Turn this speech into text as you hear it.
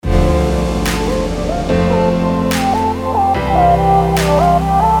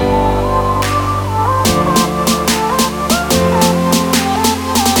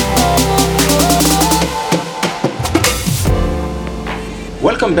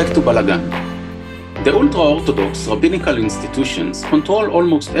Welcome back to Balagan. The ultra-Orthodox rabbinical institutions control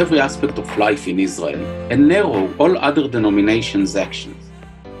almost every aspect of life in Israel and narrow all other denominations' actions.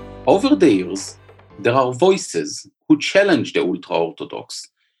 Over the years, there are voices who challenge the ultra-Orthodox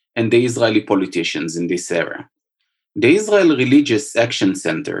and the Israeli politicians in this area. The Israel Religious Action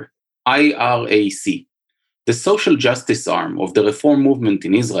Center, IRAC, the social justice arm of the reform movement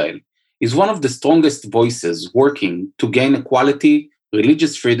in Israel, is one of the strongest voices working to gain equality,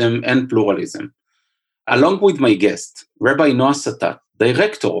 religious freedom, and pluralism. Along with my guest, Rabbi Noah Satat,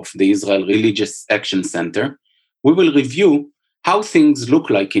 director of the Israel Religious Action Center, we will review how things look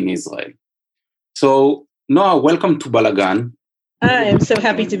like in Israel. So, Noah, welcome to Balagan. I am so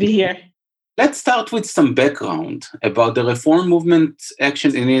happy to be here. Let's start with some background about the reform movement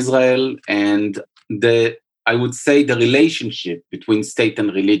action in Israel and the relationship between state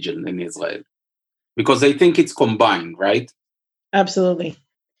and religion in Israel. Because I think it's combined, right? Absolutely.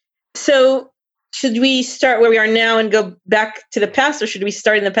 So should we start where we are now and go back to the past, or should we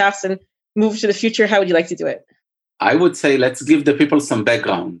start in the past and move to the future? How would you like to do it? I would say let's give the people some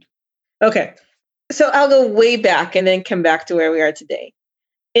background. Okay. So I'll go way back and then come back to where we are today.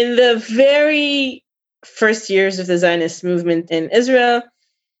 In the very first years of the Zionist movement in Israel,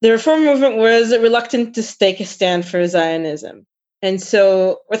 the reform movement was reluctant to take a stand for Zionism. And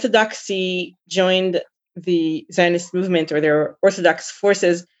so Orthodoxy joined the Zionist movement, or there were Orthodox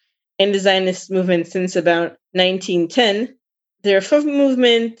forces in the Zionist movement since about 1910. The reform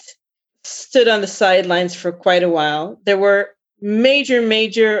movement stood on the sidelines for quite a while. There were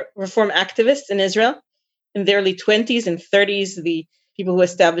major reform activists in Israel in the early 20s and 30s, the people who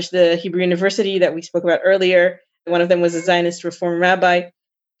established the Hebrew University that we spoke about earlier. One of them was a Zionist reform rabbi.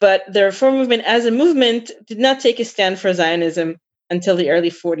 But the reform movement as a movement did not take a stand for Zionism until the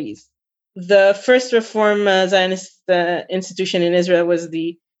early 40s. The first reform Zionist institution in Israel was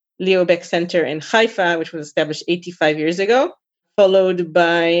the Leo Baeck Center in Haifa, which was established 85 years ago, followed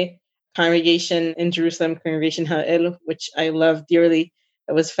by congregation in Jerusalem, Congregation Ha'el, which I love dearly,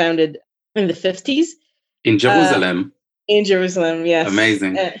 that was founded in the 50s. In Jerusalem? In Jerusalem, yes.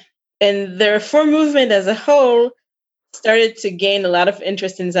 Amazing. And the reform movement as a whole started to gain a lot of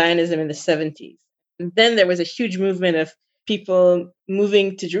interest in Zionism in the 70s. And then there was a huge movement of people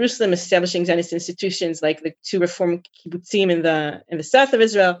moving to Jerusalem, establishing Zionist institutions like the two reform kibbutzim in the south of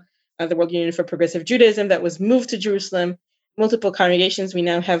Israel, the World Union for Progressive Judaism that was moved to Jerusalem, multiple congregations. We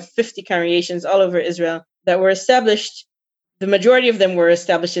now have 50 congregations all over Israel that were established. The majority of them were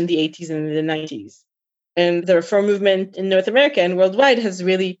established in the 80s and the 90s. And the reform movement in North America and worldwide has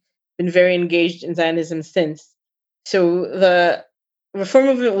really been very engaged in Zionism since. So the reform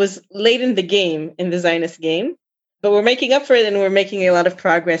movement was late in the game, in the Zionist game, but we're making up for it, and we're making a lot of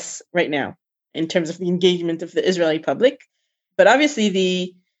progress right now in terms of the engagement of the Israeli public. But obviously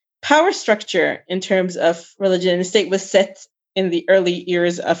the power structure in terms of religion and state was set in the early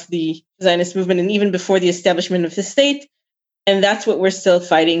years of the Zionist movement and even before the establishment of the state. And that's what we're still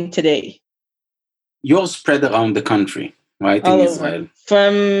fighting today. You're spread around the country, right? All in over. Israel.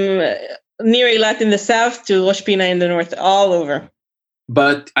 From near Eilat in the south to Rosh Pina in the north, all over.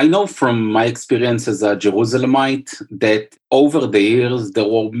 But I know from my experience as a Jerusalemite that over the years, there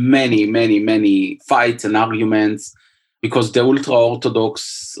were many fights and arguments because the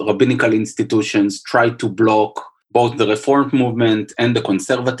ultra-Orthodox rabbinical institutions tried to block both the reform movement and the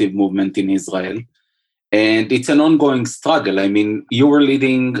conservative movement in Israel. And it's an ongoing struggle. I mean, you were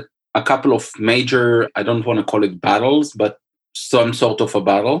leading a couple of major, I don't want to call it battles, but some sort of a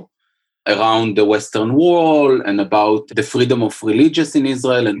battle around the Western Wall and about the freedom of religious in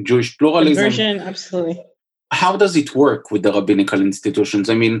Israel and Jewish pluralism. Conversion, absolutely. How does it work with the rabbinical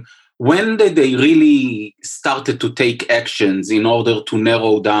institutions? I mean, when did they really started to take actions in order to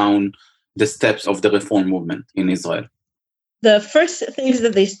narrow down the steps of the reform movement in Israel? The first things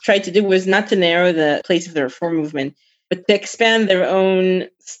that they tried to do was not to narrow the place of the reform movement, but to expand their own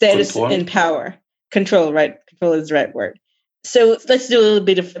status and power. Control, right? Control is the right word. So let's do a little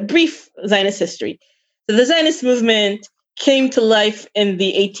bit of a brief Zionist history. So the Zionist movement came to life in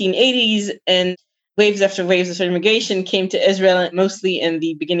the 1880s, and waves after waves of immigration came to Israel, mostly in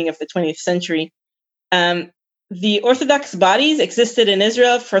the beginning of the 20th century. The Orthodox bodies existed in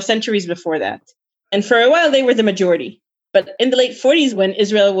Israel for centuries before that. And for a while, they were the majority. But in the late 40s, when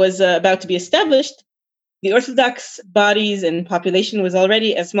Israel was about to be established, the Orthodox bodies and population was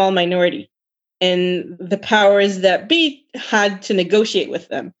already a small minority. And the powers that be had to negotiate with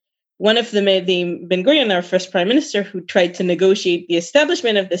them. One of them, the Ben-Gurion, our first prime minister, who tried to negotiate the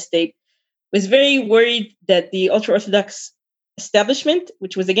establishment of the state, was very worried that the ultra-Orthodox establishment,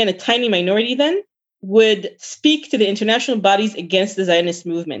 which was again a tiny minority then, would speak to the international bodies against the Zionist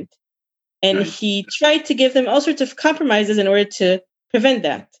movement. And he tried to give them all sorts of compromises in order to prevent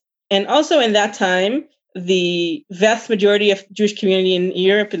that. And also in that time, the vast majority of Jewish community in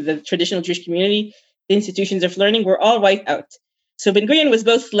Europe, the traditional Jewish community, the institutions of learning were all wiped out. So Ben Gurion was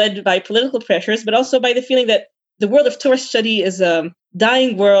both led by political pressures, but also by the feeling that the world of Torah study is a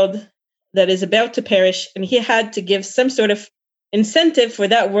dying world that is about to perish, and he had to give some sort of incentive for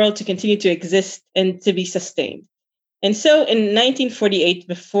that world to continue to exist and to be sustained. And so in 1948,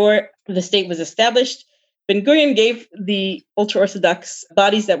 before the state was established, Ben Gurion gave the ultra-Orthodox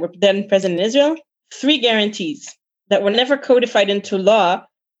bodies that were then present in Israel 3 guarantees that were never codified into law,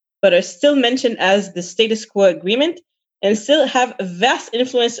 but are still mentioned as the status quo agreement and still have a vast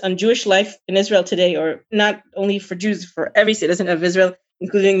influence on Jewish life in Israel today, or not only for Jews, for every citizen of Israel,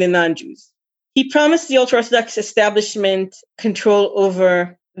 including the non-Jews. He promised the ultra-Orthodox establishment control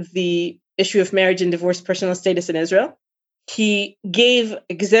over the issue of marriage and divorce personal status in Israel. He gave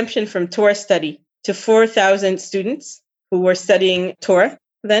exemption from Torah study to 4,000 students who were studying Torah.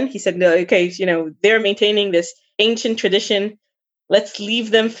 Then he said, no, okay, they're maintaining this ancient tradition. Let's leave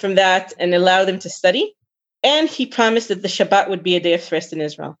them from that and allow them to study. And he promised that the Shabbat would be a day of rest in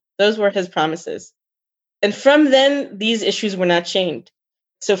Israel. Those were his promises. And from then, these issues were not changed.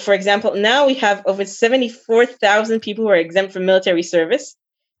 So, for example, now we have over 74,000 people who are exempt from military service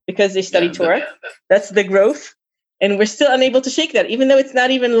because they study Torah. That's the growth. And we're still unable to shake that, even though it's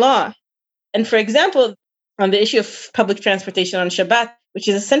not even law. And for example, on the issue of public transportation on Shabbat, which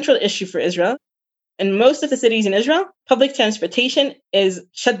is a central issue for Israel, in most of the cities in Israel, public transportation is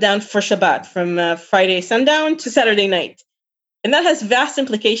shut down for Shabbat from Friday sundown to Saturday night. And that has vast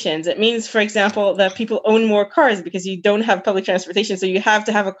implications. It means, for example, that people own more cars because you don't have public transportation, so you have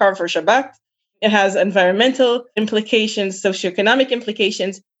to have a car for Shabbat. It has environmental implications, socioeconomic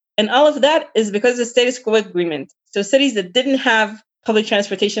implications, and all of that is because of the status quo agreement. So cities that didn't have public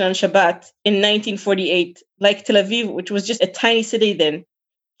transportation on Shabbat in 1948, like Tel Aviv, which was just a tiny city then,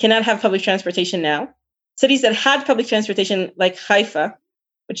 cannot have public transportation now. Cities that had public transportation, like Haifa,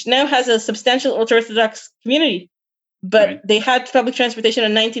 which now has a substantial ultra-Orthodox community, but they had public transportation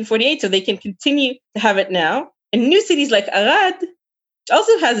in 1948, so they can continue to have it now. And new cities like Arad, which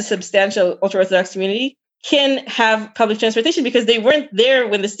also has a substantial ultra-Orthodox community, can have public transportation because they weren't there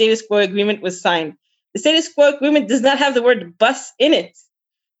when the status quo agreement was signed. The status quo agreement does not have the word bus in it,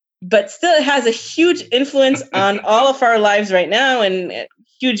 but still it has a huge influence on all of our lives right now and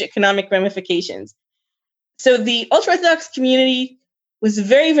huge economic ramifications. So the ultra-Orthodox community was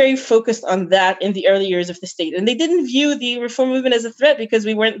very, very focused on that in the early years of the state. And they didn't view the reform movement as a threat because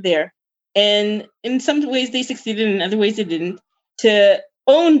we weren't there. And in some ways they succeeded, in other ways they didn't, to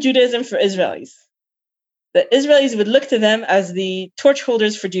own Judaism for Israelis. The Israelis would look to them as the torch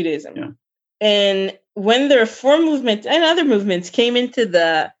holders for Judaism. Yeah. And when the reform movement and other movements came into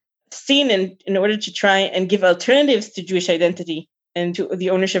the scene in order to try and give alternatives to Jewish identity and to the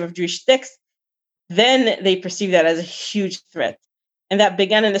ownership of Jewish texts, then they perceived that as a huge threat. And that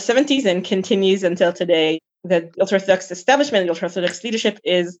began in the 70s and continues until today. The ultra-Orthodox establishment, the ultra-Orthodox leadership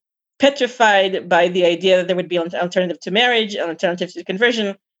is petrified by the idea that there would be an alternative to marriage, an alternative to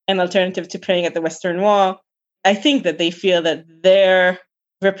conversion, an alternative to praying at the Western Wall. I think that they feel that their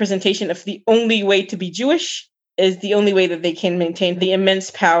representation of the only way to be Jewish is the only way that they can maintain the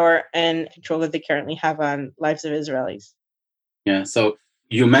immense power and control that they currently have on lives of Israelis. Yeah, so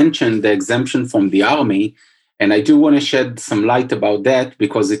you mentioned the exemption from the army, and I do want to shed some light about that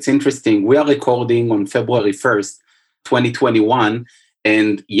because it's interesting. We are recording on February 1st, 2021,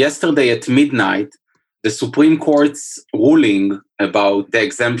 and yesterday at midnight, the Supreme Court's ruling about the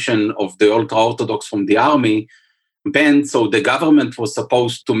exemption of the ultra-Orthodox from the army banned, so the government was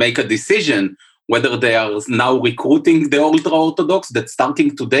supposed to make a decision whether they are now recruiting the ultra-Orthodox that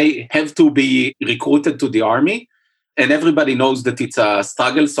starting today have to be recruited to the army. And everybody knows that it's a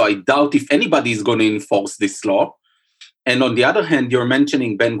struggle, so I doubt if anybody is going to enforce this law. And on the other hand, you're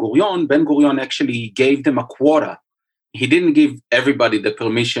mentioning Ben Gurion. Ben Gurion actually gave them a quota. He didn't give everybody the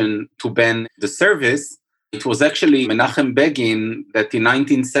permission to ban the service. It was actually Menachem Begin that in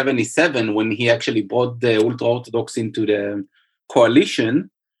 1977, when he actually brought the ultra-Orthodox into the coalition,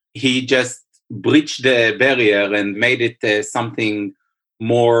 he just breached the barrier and made it something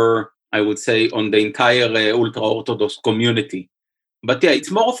more, I would say, on the entire ultra-Orthodox community. But yeah,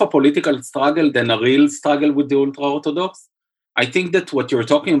 it's more of a political struggle than a real struggle with the ultra-Orthodox. I think that what you're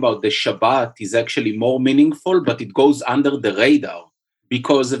talking about, the Shabbat, is actually more meaningful, but it goes under the radar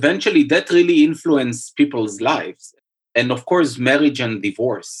because eventually that really influences people's lives. And of course, marriage and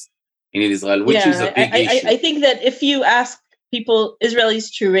divorce in Israel, which is a big issue. I think that if you ask people,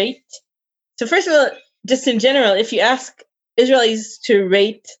 Israelis, to rate So first of all, just in general, if you ask Israelis to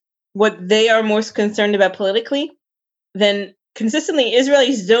rate what they are most concerned about politically, then consistently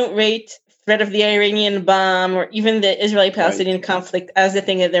Israelis don't rate threat of the Iranian bomb or even the Israeli-Palestinian conflict as the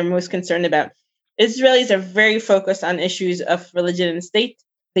thing that they're most concerned about. Israelis are very focused on issues of religion and state.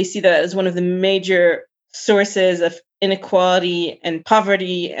 They see that as one of the major sources of inequality and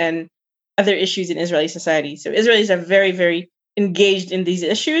poverty and other issues in Israeli society. So Israelis are very, very engaged in these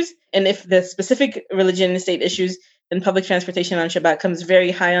issues. And if the specific religion and state issues, then public transportation on Shabbat comes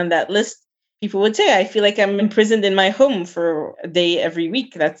very high on that list. People would say, I feel like I'm imprisoned in my home for a day every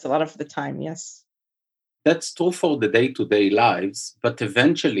week. That's a lot of the time, yes. That's true for the day-to-day lives, but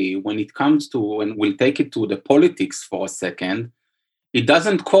eventually when it comes to, and we'll take it to the politics for a second, it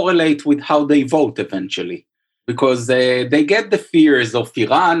doesn't correlate with how they vote eventually, because they get the fears of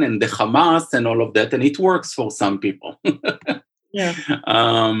Iran and the Hamas and all of that, and it works for some people. Yeah.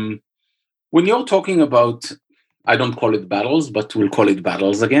 When you're talking about, I don't call it battles, but we'll call it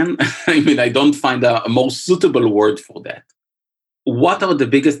battles again. I mean, I don't find a more suitable word for that. What are the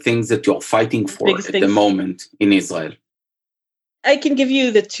biggest things that you're fighting for at the moment in Israel? I can give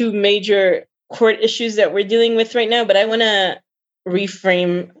you the two major court issues that we're dealing with right now, but I want to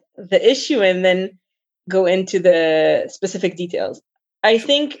reframe the issue and then go into the specific details. I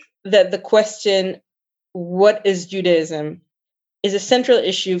think that the question, what is Judaism, is a central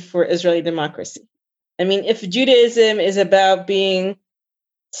issue for Israeli democracy. I mean, if Judaism is about being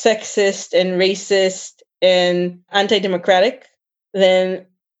sexist and racist and anti-democratic, then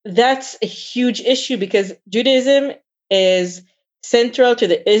that's a huge issue because Judaism is central to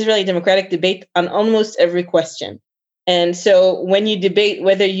the Israeli democratic debate on almost every question. And so when you debate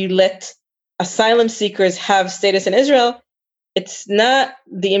whether you let asylum seekers have status in Israel, it's not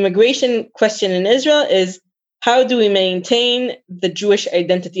the immigration question in Israel, is how do we maintain the Jewish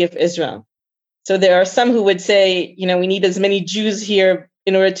identity of Israel? So there are some who would say, we need as many Jews here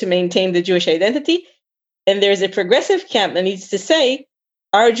in order to maintain the Jewish identity. And there's a progressive camp that needs to say,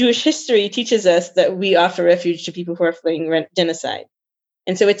 our Jewish history teaches us that we offer refuge to people who are fleeing genocide.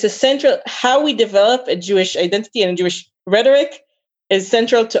 And so it's how we develop a Jewish identity and a Jewish rhetoric is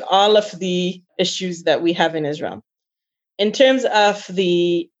central to all of the issues that we have in Israel. In terms of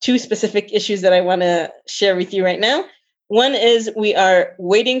the two specific issues that I want to share with you right now, one is we are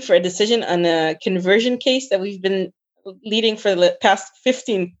waiting for a decision on a conversion case that we've been leading for the past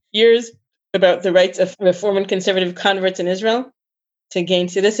 15 years about the rights of Reform and conservative converts in Israel to gain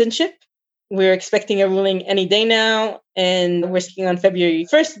citizenship. We're expecting a ruling any day now, and we're speaking on February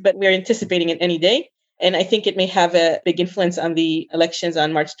 1st, but we're anticipating it any day. And I think it may have a big influence on the elections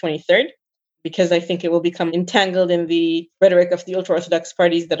on March 23rd, because I think it will become entangled in the rhetoric of the ultra-Orthodox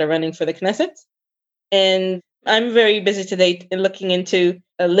parties that are running for the Knesset. And I'm very busy today in looking into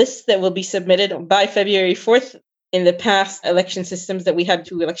a list that will be submitted by February 4th. In the past election systems that we had,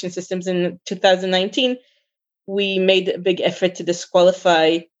 two election systems in 2019, we made a big effort to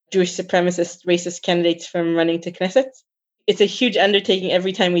disqualify Jewish supremacist, racist candidates from running to Knesset. It's a huge undertaking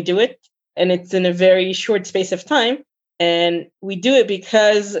every time we do it, and it's in a very short space of time. And we do it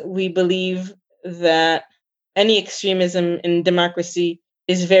because we believe that any extremism in democracy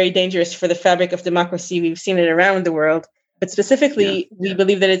is very dangerous for the fabric of democracy. We've seen it around the world. But specifically, we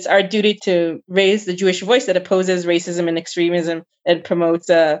believe that it's our duty to raise the Jewish voice that opposes racism and extremism and promotes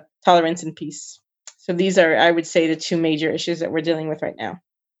tolerance and peace. So these are, I would say, the two major issues that we're dealing with right now.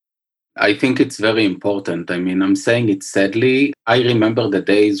 I think it's very important. I mean, I'm saying it sadly. I remember the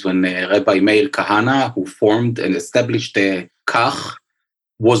days when Rabbi Meir Kahana, who formed and established Kach,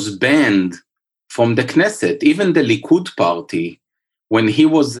 was banned from the Knesset. Even the Likud party, when he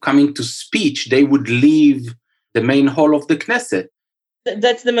was coming to speech, they would leave the main hall of the Knesset.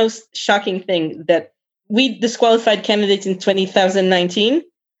 That's the most shocking thing, that we disqualified candidates in 2019,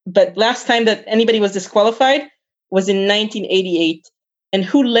 but last time that anybody was disqualified was in 1988. And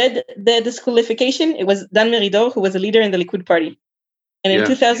who led the disqualification? It was Dan Meridor, who was a leader in the Likud party. And in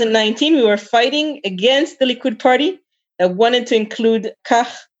 2019, we were fighting against the Likud party that wanted to include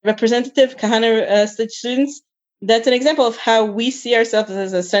Kach representative, Kahana students. That's an example of how we see ourselves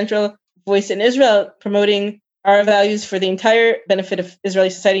as a central voice in Israel, promoting our values for the entire benefit of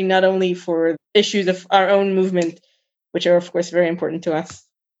Israeli society, not only for issues of our own movement, which are, of course, very important to us.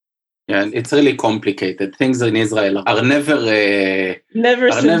 Yeah, it's really complicated. Things in Israel are never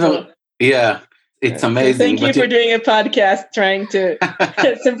simple. It's amazing. So thank you for doing a podcast trying to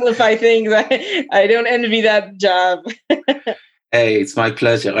simplify things. I don't envy that job. Hey, it's my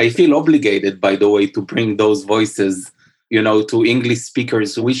pleasure. I feel obligated, by the way, to bring those voices, to English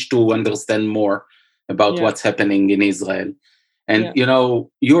speakers who wish to understand more about what's happening in Israel. And,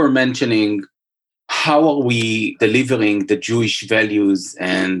 you were mentioning how are we delivering the Jewish values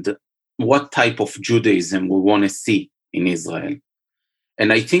and what type of Judaism we want to see in Israel.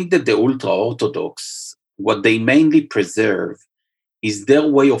 And I think that the ultra-Orthodox, what they mainly preserve is their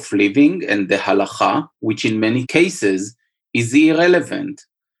way of living and the halakha, which in many cases is irrelevant.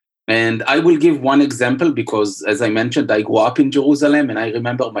 And I will give one example because, as I mentioned, I grew up in Jerusalem and I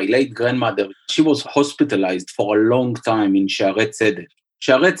remember my late grandmother, she was hospitalized for a long time in Shaarei Tzedek.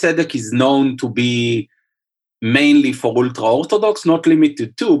 Shaarei Tzedek is known to be mainly for ultra-Orthodox, not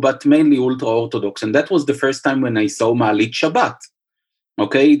limited to, but mainly ultra-Orthodox. And that was the first time when I saw Ma'alit Shabbat.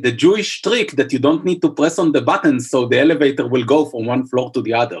 Okay, the Jewish trick that you don't need to press on the buttons so the elevator will go from one floor to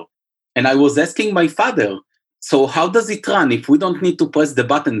the other. And I was asking my father, so how does it run? If we don't need to press the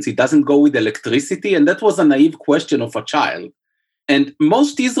buttons, it doesn't go with electricity? And that was a naive question of a child. And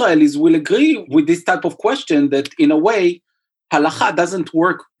most Israelis will agree with this type of question that in a way, halakha doesn't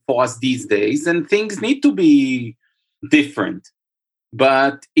work for us these days and things need to be different.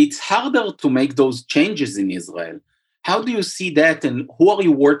 But it's harder to make those changes in Israel. How do you see that and who are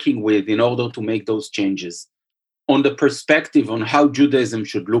you working with in order to make those changes on the perspective on how Judaism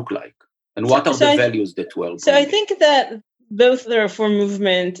should look like? And what are the values that we're So I think that both the Reform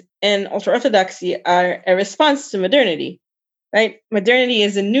movement and ultra-Orthodoxy are a response to modernity, right? Modernity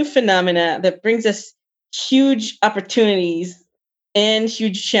is a new phenomena that brings us huge opportunities and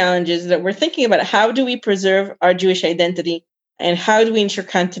huge challenges that we're thinking about. How do we preserve our Jewish identity? And how do we ensure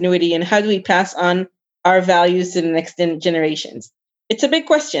continuity? And how do we pass on our values to the next generations? It's a big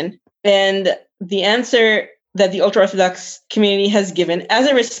question. And the answer that the ultra-Orthodox community has given as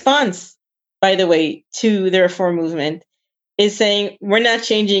a response, by the way, to the Reform movement is saying, we're not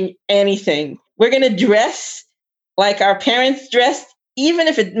changing anything. We're going to dress like our parents dressed, even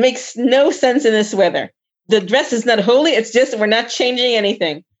if it makes no sense in this weather. The dress is not holy. It's just we're not changing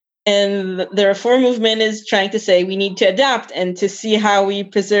anything. And the Reform movement is trying to say we need to adapt and to see how we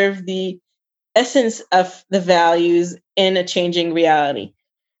preserve the essence of the values in a changing reality.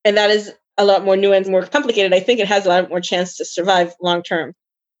 And that is a lot more nuanced, more complicated. I think it has a lot more chance to survive long term.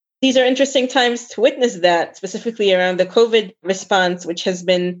 These are interesting times to witness that, specifically around the COVID response, which has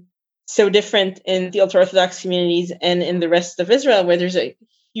been so different in the ultra-Orthodox communities and in the rest of Israel, where there's a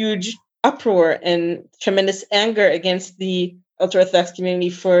huge uproar and tremendous anger against the ultra-Orthodox community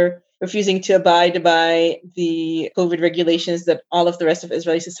for refusing to abide by the COVID regulations that all of the rest of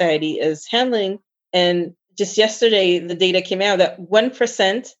Israeli society is handling. And just yesterday, the data came out that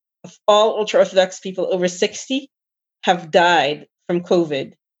 1% of all ultra-Orthodox people over 60 have died from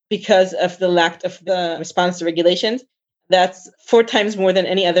COVID because of the lack of the response to regulations. That's 4 times more than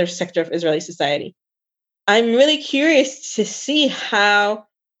any other sector of Israeli society. I'm really curious to see how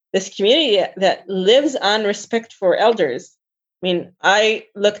this community that lives on respect for elders. I mean, I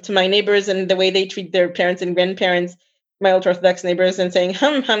look to my neighbors and the way they treat their parents and grandparents, my ultra-Orthodox neighbors, and saying,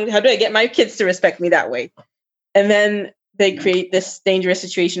 how do I get my kids to respect me that way? And then they create this dangerous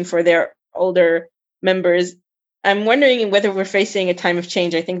situation for their older members. I'm wondering whether we're facing a time of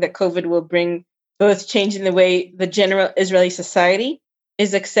change. I think that COVID will bring both change in the way the general Israeli society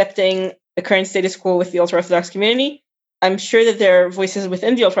is accepting the current status quo with the ultra-Orthodox community. I'm sure that there are voices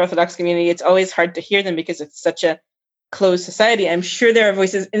within the ultra-Orthodox community. It's always hard to hear them because it's such a closed society. I'm sure there are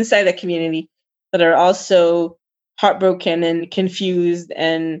voices inside the community that are also heartbroken and confused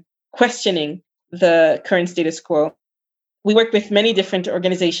and questioning the current status quo. We work with many different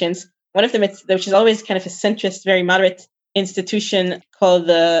organizations. One of them, which is always kind of a centrist, very moderate institution called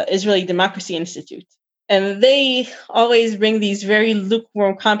the Israeli Democracy Institute. And they always bring these very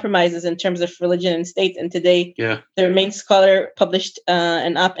lukewarm compromises in terms of religion and state. And today, their main scholar published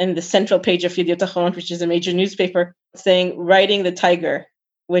an op in the central page of Yediot Ahronoth, which is a major newspaper, saying, riding the tiger,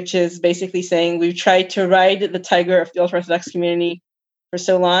 which is basically saying we've tried to ride the tiger of the ultra-Orthodox community for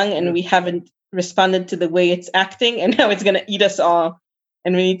so long, and we haven't responded to the way it's acting, and now it's going to eat us all.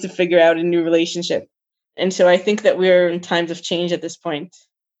 And we need to figure out a new relationship. And so I think that we're in times of change at this point.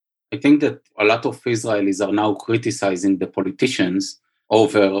 I think that a lot of Israelis are now criticizing the politicians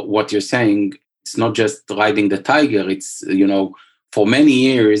over what you're saying. It's not just riding the tiger. It's, for many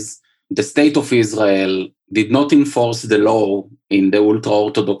years, the state of Israel did not enforce the law in the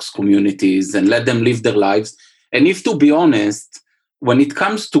ultra-Orthodox communities and let them live their lives. And if to be honest, when it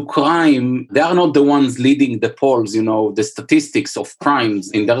comes to crime, they are not the ones leading the polls, the statistics of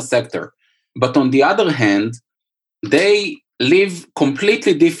crimes in their sector. But on the other hand, they live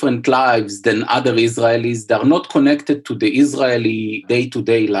completely different lives than other Israelis. They're not connected to the Israeli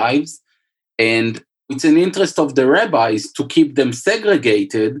day-to-day lives. And it's an interest of the rabbis to keep them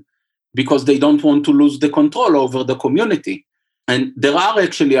segregated because they don't want to lose the control over the community. And there are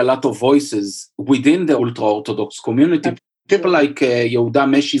actually a lot of voices within the ultra-Orthodox community. People like Yehuda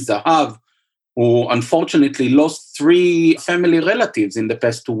Meshi Zahav, who unfortunately lost 3 family relatives in the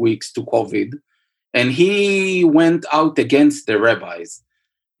past 2 weeks to COVID. And he went out against the rabbis.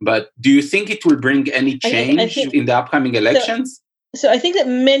 But do you think it will bring any change in the upcoming elections? So I think that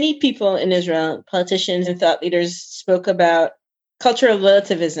many people in Israel, politicians and thought leaders, spoke about cultural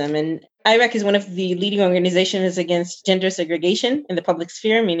relativism. And IRAC is one of the leading organizations against gender segregation in the public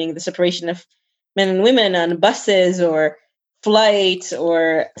sphere, meaning the separation of men and women on buses or flights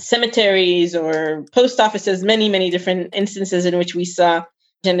or cemeteries or post offices, many, many different instances in which we saw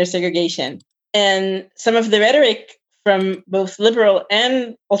gender segregation. And some of the rhetoric from both liberal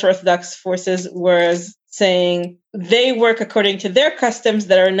and ultra-Orthodox forces was saying they work according to their customs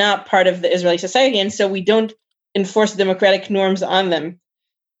that are not part of the Israeli society, and so we don't enforce democratic norms on them.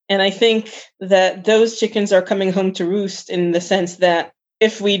 And I think that those chickens are coming home to roost in the sense that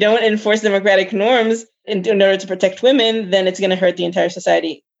if we don't enforce democratic norms in order to protect women, then it's going to hurt the entire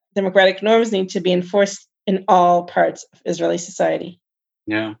society. Democratic norms need to be enforced in all parts of Israeli society.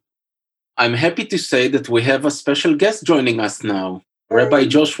 Yeah. I'm happy to say that we have a special guest joining us now, Rabbi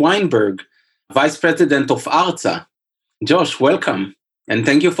Josh Weinberg, Vice President of ARTSA. Josh, welcome, and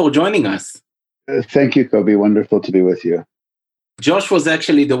thank you for joining us. Thank you, Kobe. Wonderful to be with you. Josh was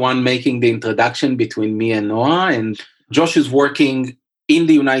actually the one making the introduction between me and Noah, and Josh is working in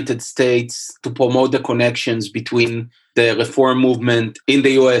the United States to promote the connections between the reform movement in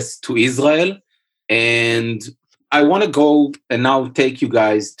the US to Israel. And I want to go and now take you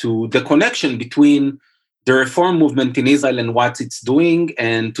guys to the connection between the reform movement in Israel and what it's doing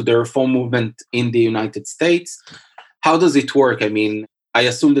and to the reform movement in the United States. How does it work? I mean, I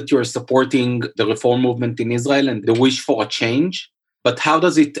assume that you're supporting the reform movement in Israel and the wish for a change, but how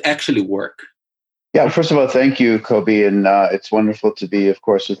does it actually work? Yeah, first of all, thank you, Kobe. And it's wonderful to be, of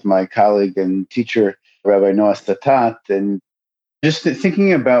course, with my colleague and teacher, Rabbi Noah Statat. And just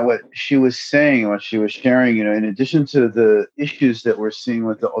thinking about what she was saying, what she was sharing, in addition to the issues that we're seeing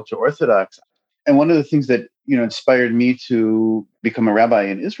with the ultra-Orthodox, and one of the things that, inspired me to become a rabbi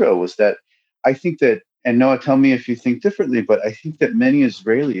in Israel was that I think that, and Noah, tell me if you think differently, but I think that many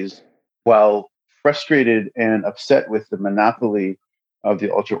Israelis, while frustrated and upset with the monopoly of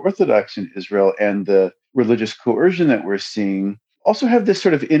the ultra-Orthodox in Israel and the religious coercion that we're seeing, also have this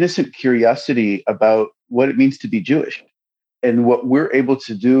sort of innocent curiosity about what it means to be Jewish. And what we're able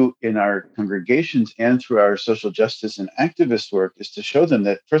to do in our congregations and through our social justice and activist work is to show them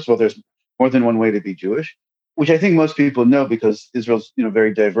that, first of all, there's more than one way to be Jewish, which I think most people know because Israel's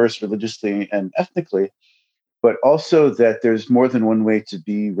very diverse religiously and ethnically, but also that there's more than one way to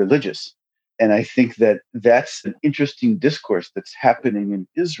be religious. And I think that that's an interesting discourse that's happening in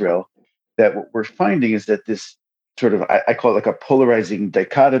Israel, that what we're finding is that this sort of, I call it like a polarizing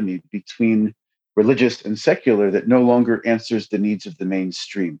dichotomy between religious and secular that no longer answers the needs of the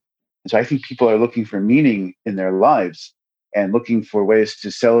mainstream. And so I think people are looking for meaning in their lives and looking for ways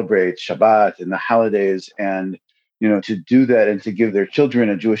to celebrate Shabbat and the holidays and, to do that and to give their children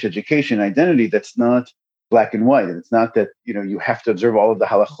a Jewish education identity that's not black and white. And it's not that, you have to observe all of the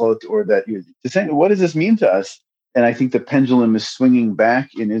halachot or that you're just saying, what does this mean to us? And I think the pendulum is swinging back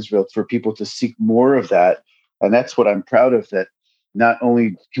in Israel for people to seek more of that. And that's what I'm proud of, that not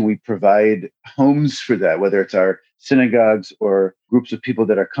only can we provide homes for that, whether it's our synagogues or groups of people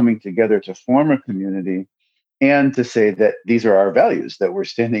that are coming together to form a community, and to say that these are our values, that we're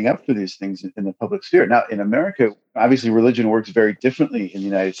standing up for these things in the public sphere. Now, in America, obviously religion works very differently in the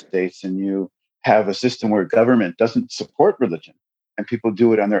United States, and you have a system where government doesn't support religion and people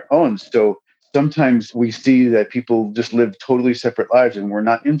do it on their own. So sometimes we see that people just live totally separate lives and we're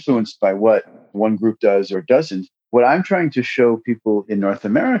not influenced by what one group does or doesn't. What I'm trying to show people in North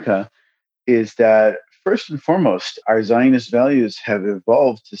America is that first and foremost, our Zionist values have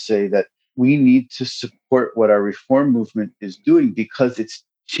evolved to say that we need to support what our reform movement is doing because it's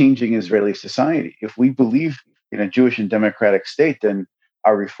changing Israeli society. If we believe in a Jewish and democratic state, then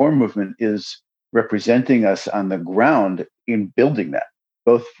our reform movement is representing us on the ground in building that,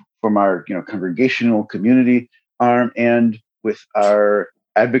 both from our congregational community arm and with our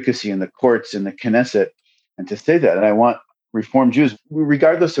advocacy in the courts and the Knesset. And to say that, and I want Reform Jews,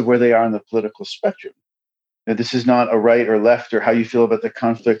 regardless of where they are on the political spectrum. This is not a right or left or how you feel about the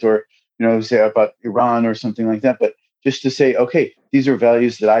conflict or, say about Iran or something like that, but just to say, okay, these are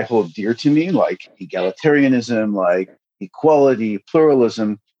values that I hold dear to me, like egalitarianism, like equality,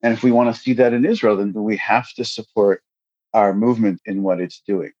 pluralism. And if we want to see that in Israel, then we have to support our movement in what it's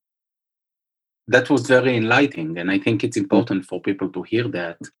doing. That was very enlightening, and I think it's important for people to hear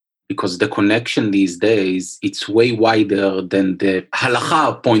that. because the connection these days, it's way wider than the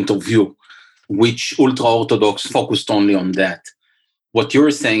halakha point of view, which ultra-Orthodox focused only on that. What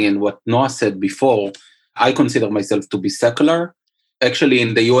you're saying and what Noah said before, I consider myself to be secular. Actually,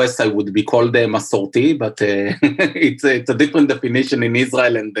 in the US, I would be called a Masorti, but it's a different definition in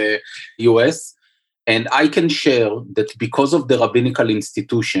Israel and the US. And I can share that because of the rabbinical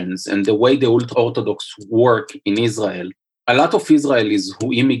institutions and the way the ultra-Orthodox work in Israel, a lot of Israelis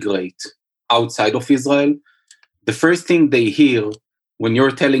who immigrate outside of Israel, the first thing they hear when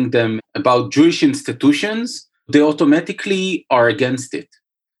you're telling them about Jewish institutions, they automatically are against it.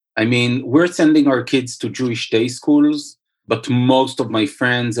 I mean, we're sending our kids to Jewish day schools, but most of my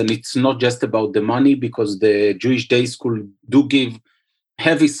friends, and it's not just about the money, because the Jewish day school do give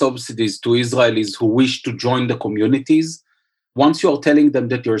heavy subsidies to Israelis who wish to join the communities. Once you're telling them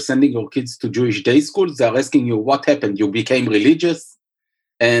that you're sending your kids to Jewish day schools, they're asking you, what happened? You became religious?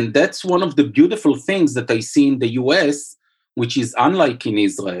 And that's one of the beautiful things that I see in the US, which is unlike in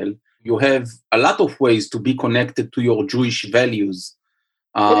Israel. You have a lot of ways to be connected to your Jewish values.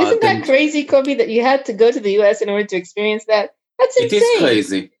 But isn't that crazy, Kobe, that you had to go to the US in order to experience that? That's insane. It is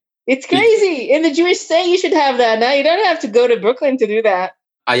crazy. It's crazy. In the Jewish state, you should have that. Now you don't have to go to Brooklyn to do that.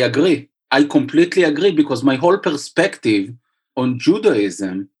 I agree. I completely agree, because my whole perspective on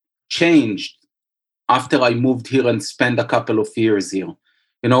Judaism changed after I moved here and spent a couple of years here.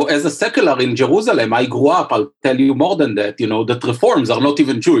 You know, as a secular in Jerusalem, I grew up, I'll tell you more than that, you know, that reforms are not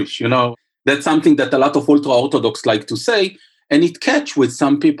even Jewish, you know. That's something that a lot of ultra-Orthodox like to say, and it catch with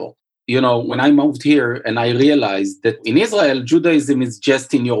some people. You know, when I moved here and I realized that in Israel, Judaism is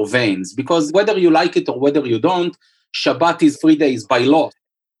just in your veins, because whether you like it or whether you don't, Shabbat is 3 days by law.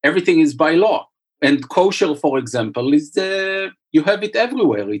 Everything is by law. And kosher, for example, is you have it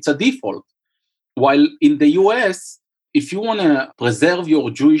everywhere. It's a default. While in the US, if you want to preserve your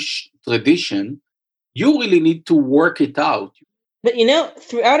Jewish tradition, you really need to work it out. But you know,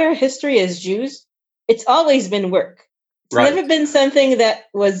 throughout our history as Jews, it's always been work. It's never been something that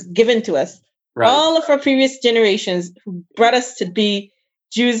was given to us. Right. All of our previous generations who brought us to be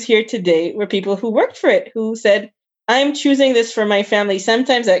Jews here today were people who worked for it, who said, I'm choosing this for my family,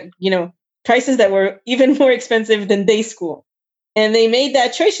 sometimes at, prices that were even more expensive than day school. And they made that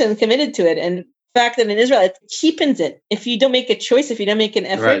choice and committed to it. And the fact that in Israel, it cheapens it. If you don't make a choice, if you don't make an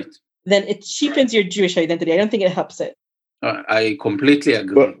effort, then it cheapens your Jewish identity. I don't think it helps it. I completely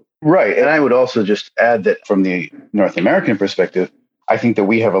agree. But, right. And I would also just add that from the North American perspective, I think that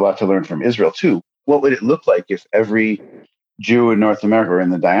we have a lot to learn from Israel too. What would it look like if every Jew in North America or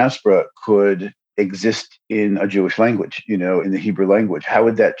in the diaspora could exist in a Jewish language, in the Hebrew language? How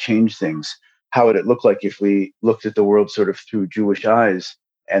would that change things? How would it look like if we looked at the world sort of through Jewish eyes?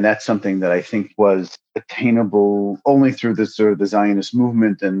 And that's something that I think was attainable only through the sort of the Zionist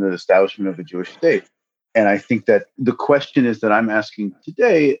movement and the establishment of the Jewish state. And I think that the question is that I'm asking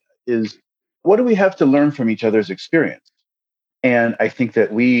today is, what do we have to learn from each other's experience? And I think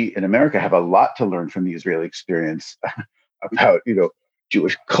that we in America have a lot to learn from the Israeli experience about,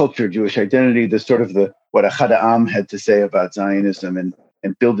 Jewish culture, Jewish identity, the sort of what Ahad Ha'am had to say about Zionism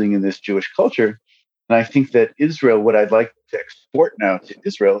and building in this Jewish culture. And I think that Israel, what I'd like to export now to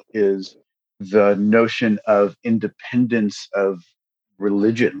Israel is the notion of independence of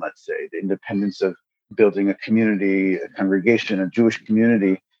religion, let's say, the independence of building a community, a congregation, a Jewish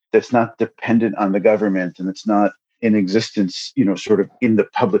community that's not dependent on the government and it's not in existence, sort of in the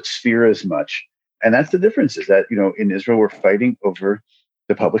public sphere as much. And that's the difference, is that, in Israel, we're fighting over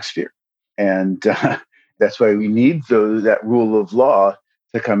the public sphere. And that's why we need that rule of law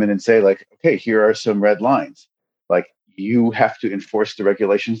to come in and say, like, okay, here are some red lines. Like, you have to enforce the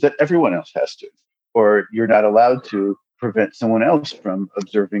regulations that everyone else has to, or you're not allowed to prevent someone else from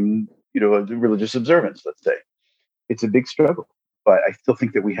observing, the religious observance, let's say. It's a big struggle, but I still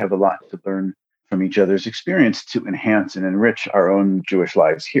think that we have a lot to learn from each other's experience to enhance and enrich our own Jewish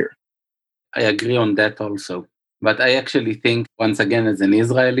lives here. I agree on that also. But I actually think, once again, as an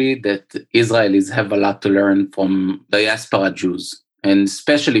Israeli, that Israelis have a lot to learn from diaspora Jews, and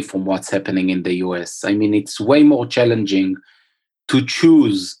especially from what's happening in the US. I mean, it's way more challenging to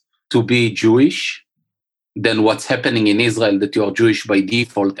choose to be Jewish than what's happening in Israel, that you're Jewish by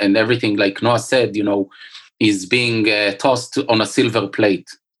default, and everything, like Noah said, is being tossed on a silver plate.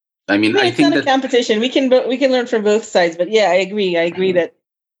 I mean, I think it's not a competition. We can learn from both sides, but yeah, I agree that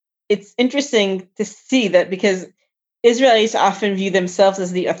it's interesting to see that, because Israelis often view themselves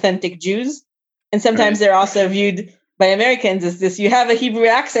as the authentic Jews, and sometimes they're also viewed by Americans as this, you have a Hebrew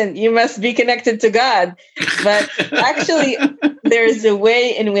accent, you must be connected to God. But actually, there is a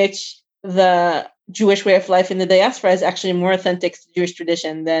way in which the Jewish way of life in the diaspora is actually more authentic to Jewish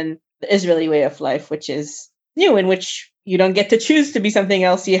tradition than the Israeli way of life, which is new, in which you don't get to choose to be something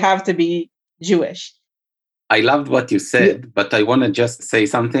else. You have to be Jewish. I loved what you said, but I want to just say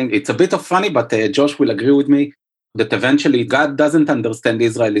something. It's a bit of funny, but Josh will agree with me that eventually God doesn't understand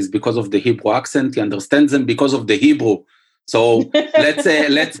Israelis because of the Hebrew accent. He understands them because of the Hebrew. So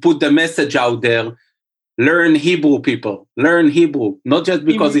let's put the message out there. Learn Hebrew, people. Learn Hebrew, not just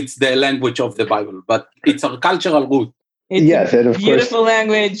because it's the language of the Bible, but it's our cultural root. It's a beautiful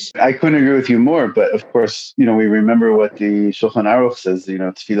language. I couldn't agree with you more, but of course, we remember what the Shulchan Aruch says,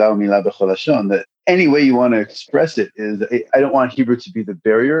 tefillah u'milah b'chol lashon, that any way you want to express it is, I don't want Hebrew to be the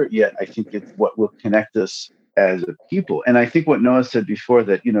barrier, yet I think it's what will connect us as a people. And I think what Noah said before,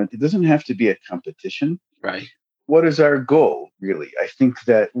 that, it doesn't have to be a competition. Right. What is our goal, really? I think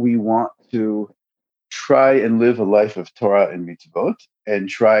that we want to try and live a life of Torah and mitzvot and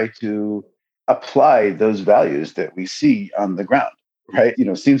try to apply those values that we see on the ground, right?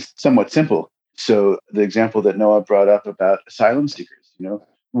 Seems somewhat simple. So the example that Noah brought up about asylum seekers,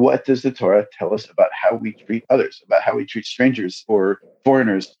 what does the Torah tell us about how we treat others, about how we treat strangers or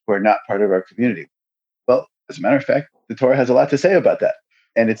foreigners who are not part of our community? Well, as a matter of fact, the Torah has a lot to say about that.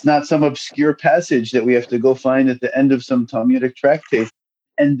 And it's not some obscure passage that we have to go find at the end of some Talmudic tractate.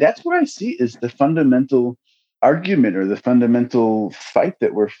 And that's what I see is the fundamental argument, or the fundamental fight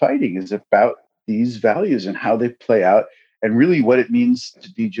that we're fighting, is about these values and how they play out, and really what it means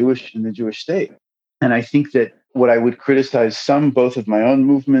to be Jewish in the Jewish state. And I think that what I would criticize both of my own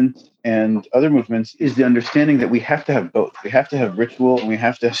movement and other movements, is the understanding that we have to have both. We have to have ritual, and we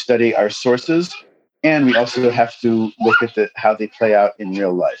have to study our sources, and we also have to look at how they play out in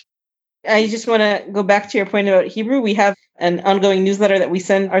real life. I just want to go back to your point about Hebrew. We have an ongoing newsletter that we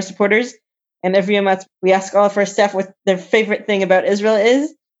send our supporters, and every month we ask all of our staff what their favorite thing about Israel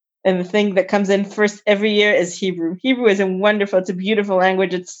is. And the thing that comes in first every year is Hebrew. Hebrew is wonderful. It's a beautiful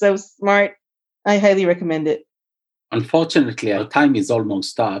language. It's so smart. I highly recommend it. Unfortunately, our time is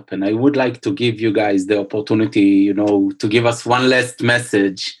almost up, and I would like to give you guys the opportunity, to give us one last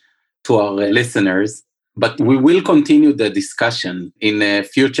message to our listeners. But we will continue the discussion in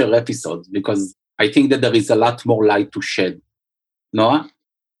future episodes, because I think that there is a lot more light to shed. Noah?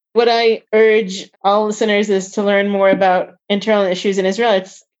 What I urge all listeners is to learn more about internal issues in Israel.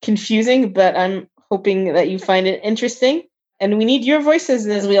 It's confusing, but I'm hoping that you find it interesting. And we need your voices.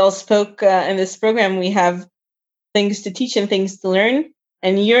 As we all spoke in this program, we have things to teach and things to learn.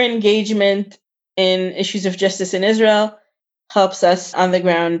 And your engagement in issues of justice in Israel helps us on the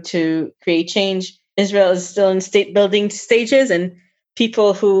ground to create change. Israel is still in state building stages, and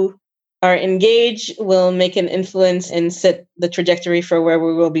people who are engaged will make an influence and set the trajectory for where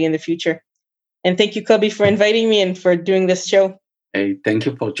we will be in the future. And thank you, Kobi, for inviting me and for doing this show. Hey, thank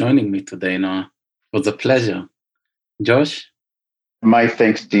you for joining me today, Noah. It was a pleasure. Josh? My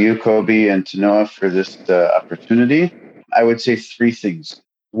thanks to you, Kobi, and to Noah for this opportunity. I would say three things.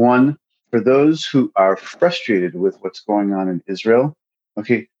 One, for those who are frustrated with what's going on in Israel,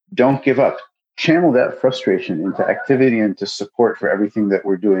 don't give up. Channel that frustration into activity and to support for everything that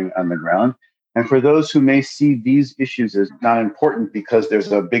we're doing on the ground. And for those who may see these issues as not important because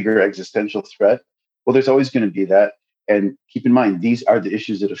there's a bigger existential threat, well, there's always going to be that. And keep in mind, these are the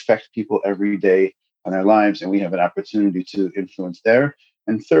issues that affect people every day on their lives, and we have an opportunity to influence there.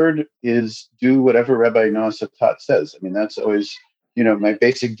 And third is do whatever Rabbi Noah Satat says. That's always, my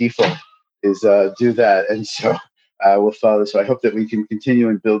basic default is do that. And so we'll follow. So I hope that we can continue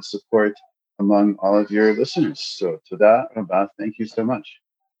and build support among all of your listeners. So Toda Rabba, thank you so much.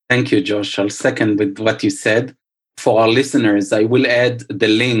 Thank you, Josh. I'll second with what you said. For our listeners, I will add the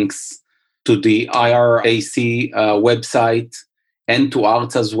links to the IRAC website and to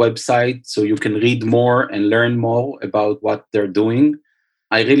Artza's website, so you can read more and learn more about what they're doing.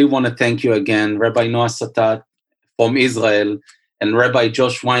 I really want to thank you again, Rabbi Noah Satat from Israel and Rabbi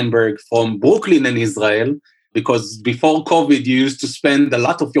Josh Weinberg from Brooklyn in Israel, because before COVID, you used to spend a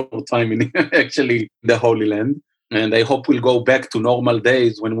lot of your time in actually the Holy Land. And I hope we'll go back to normal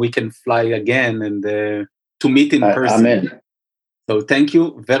days when we can fly again and to meet in person. Amen. So thank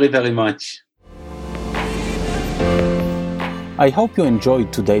you very, very much. I hope you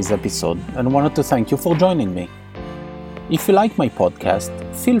enjoyed today's episode and wanted to thank you for joining me. If you like my podcast,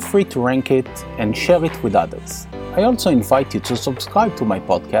 feel free to rank it and share it with others. I also invite you to subscribe to my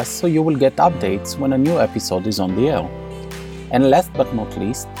podcast so you will get updates when a new episode is on the air. And last but not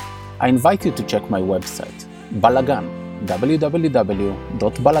least, I invite you to check my website, Balagan,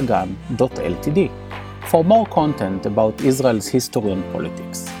 www.balagan.ltd, for more content about Israel's history and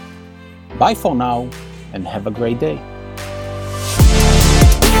politics. Bye for now, and have a great day.